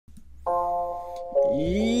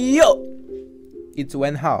Yo! It's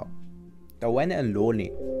Wen Hao. The one and lonely.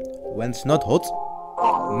 When's not hot,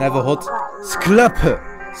 never hot. Sklapper,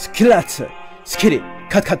 sklatter, skitty,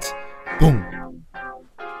 cut cut, boom.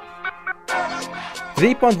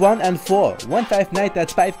 3.1 and 4, 1-5 night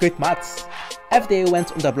at 5 great mats. Every day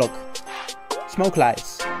went on the block. Smoke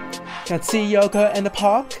lights. Can't see your girl in the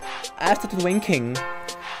park. I started winking.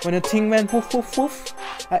 When the thing went woof woof woof,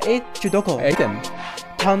 I ate Judoko. I ate them.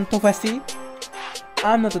 Pound Tofasi.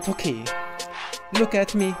 I'm not a talkie. Look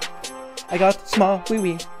at me. I got small wee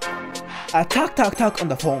wee. I talk on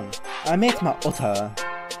the phone. I made my otter.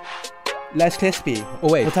 Less crispy.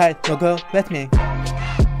 Oh wait. But I, no girl, let me.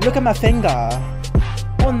 Look at my finger.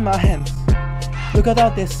 On my hands. Look at all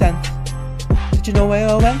this scent. Did you know where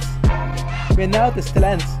I went? We're now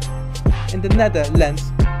distant. In the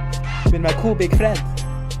Netherlands. With my cool big friend.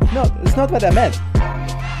 No, it's not what I meant.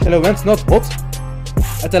 Tell her when's not hot.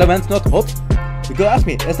 I tell her when's not hot. The girl asked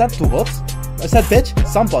me, is that too hot? I said, bitch,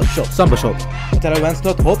 samba shot. Samba shot. I tell her when's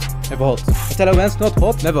not hot. Never hot. I tell her when's not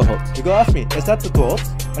hot. Never hot. The girl asked me, is that too hot?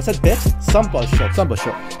 I said, bitch, samba shot. Samba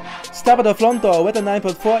shot. Stop at the front door with a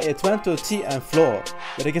 9.4, it went to tea and floor.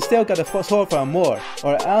 But I can still get a sword for more,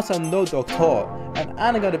 or else I'm no doctor. And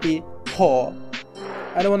I'm gonna be whore.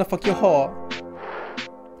 I don't wanna fuck your whore.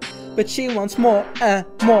 But she wants more and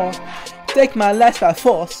more. Take my life by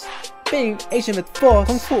force. Being Asian with force.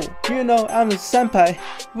 Kung Fu. You know I'm a senpai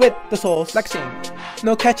with the sauce. Flexing.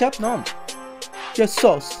 No ketchup? None. Just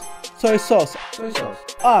sauce. Soy sauce. Soy sauce.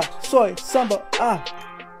 Ah, soy, samba, ah.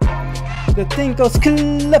 The thing goes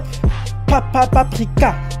clip. Papa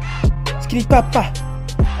paprika. Skri papa.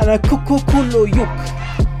 And a kulo yuk.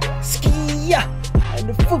 Skia. And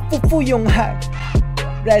the fu young hai.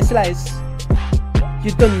 Rice.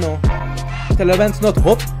 You don't know. Tell her when's not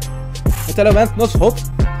hot. I tell her when's not hot.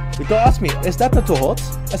 The girl asked me, is that not too hot?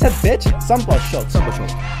 I said, bitch, samba shot. Samba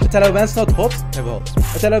shot. I tell her when's not hot. Never hot.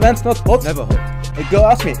 I tell her when's not hot. Never hot. The girl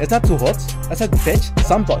asked me, is that too hot? I said, bitch,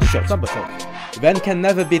 samba shot. Samba shot. When can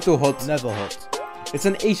never be too hot. Never hot. It's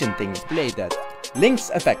an Asian thing. Play that. Link's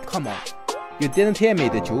effect. Come on. You didn't hear me,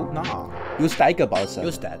 did you? No. Use Tiger Bowser.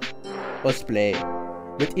 Use that. Let's play.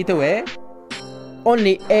 With either way.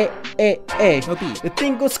 Only A. No B. The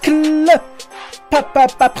thing goes clip. Papa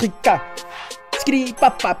paprika. Skri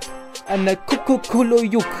pap. And a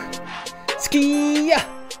kulo yuk. Skia.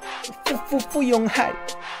 Fu young hai.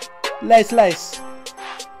 Lice.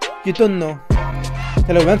 You don't know.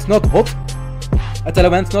 Tell her when's not hot. I tell her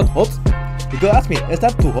when's not hot. The girl asked me, is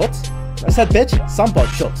that too hot? I said, bitch, samba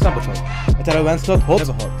shot. Samba shot. I tell her when's not hot.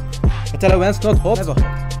 Never hot. I tell her when's not hot. Never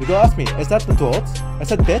hot. The girl asked me, is that too hot? I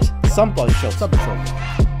said, bitch, samba shot. Samba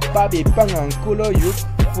shot. Babi bangang kulo yuk.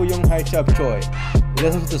 Fu young hai chap choy. The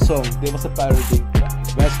rest of the song, there was a parody.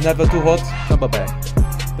 When it's never too hot, samba bang.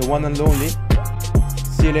 The one and lonely.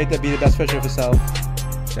 See you later, be the best version of yourself.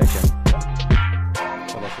 Check.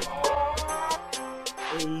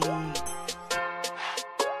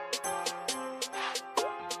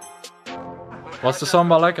 Was de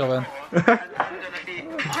samba lekker, Ben?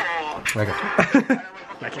 Lekker.